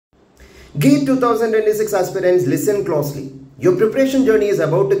GATE 2026 aspirants, listen closely. Your preparation journey is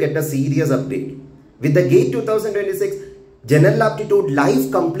about to get a serious upgrade. With the GATE 2026 General Aptitude live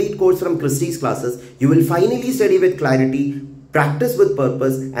complete course from Christie's classes, you will finally study with clarity, practice with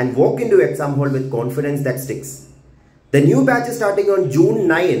purpose, and walk into exam hall with confidence that sticks. The new batch is starting on June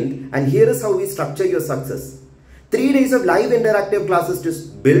 9th, and here is how we structure your success. 3 days of live interactive classes to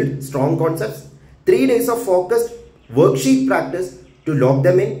build strong concepts. 3 days of focused worksheet practice to lock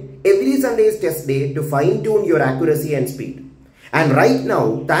them in. Every Sunday is test day to fine-tune your accuracy and speed. And right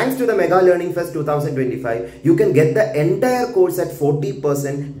now, thanks to the Mega Learning Fest 2025, you can get the entire course at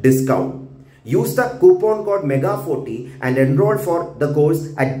 40% discount. Use the coupon code MEGA40 and enroll for the course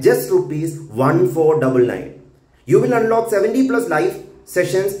at just ₹1499. You will unlock 70 plus live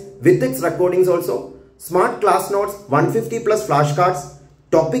sessions with its recordings also, smart class notes, 150 plus flashcards,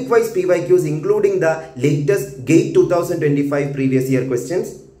 topic-wise PYQs including the latest GATE 2025 previous year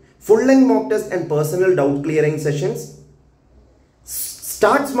questions, full-length mock test and personal doubt clearing sessions.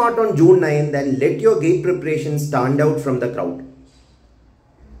 Start smart on June 9th and let your GATE preparation stand out from the crowd.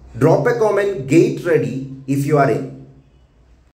 Drop a comment, GATE ready if you are in.